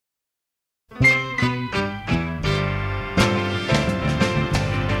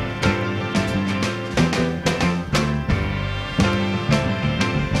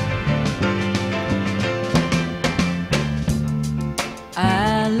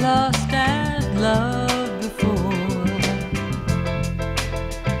lost and loved before.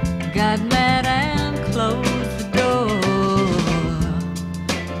 Got mad and closed the door,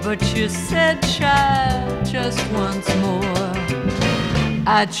 but you said, child, just once more.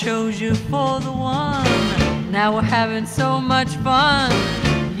 I chose you for the one. Now we're having so much fun.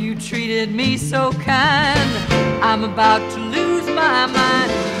 You treated me so kind. I'm about to lose my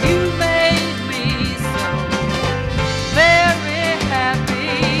mind. You made me so very happy.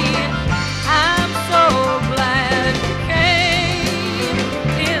 I'm so glad you came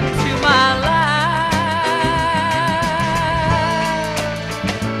into my life.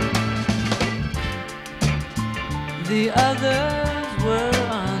 The others were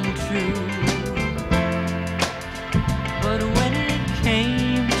untrue, but when it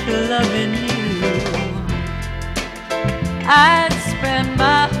came to loving you, I'd spend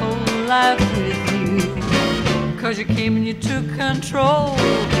my whole life with you. 'Cause you came and you took control.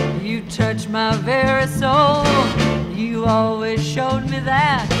 You touched my very soul. You always showed me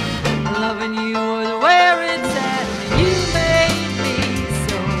that loving you was where it's at. You made me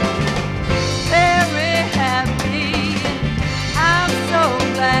so very happy. I'm so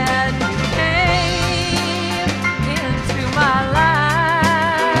glad you came into my life.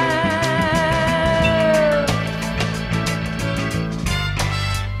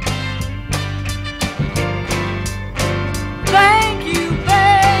 Thank you,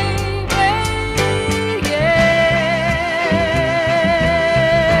 baby, yeah.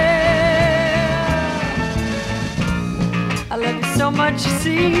 I love you so much, you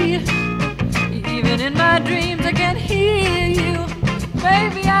see. Even in my dreams I can hear you.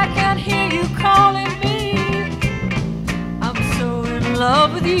 Baby, I can hear you calling me. I'm so in love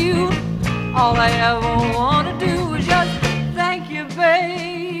with you. All I ever want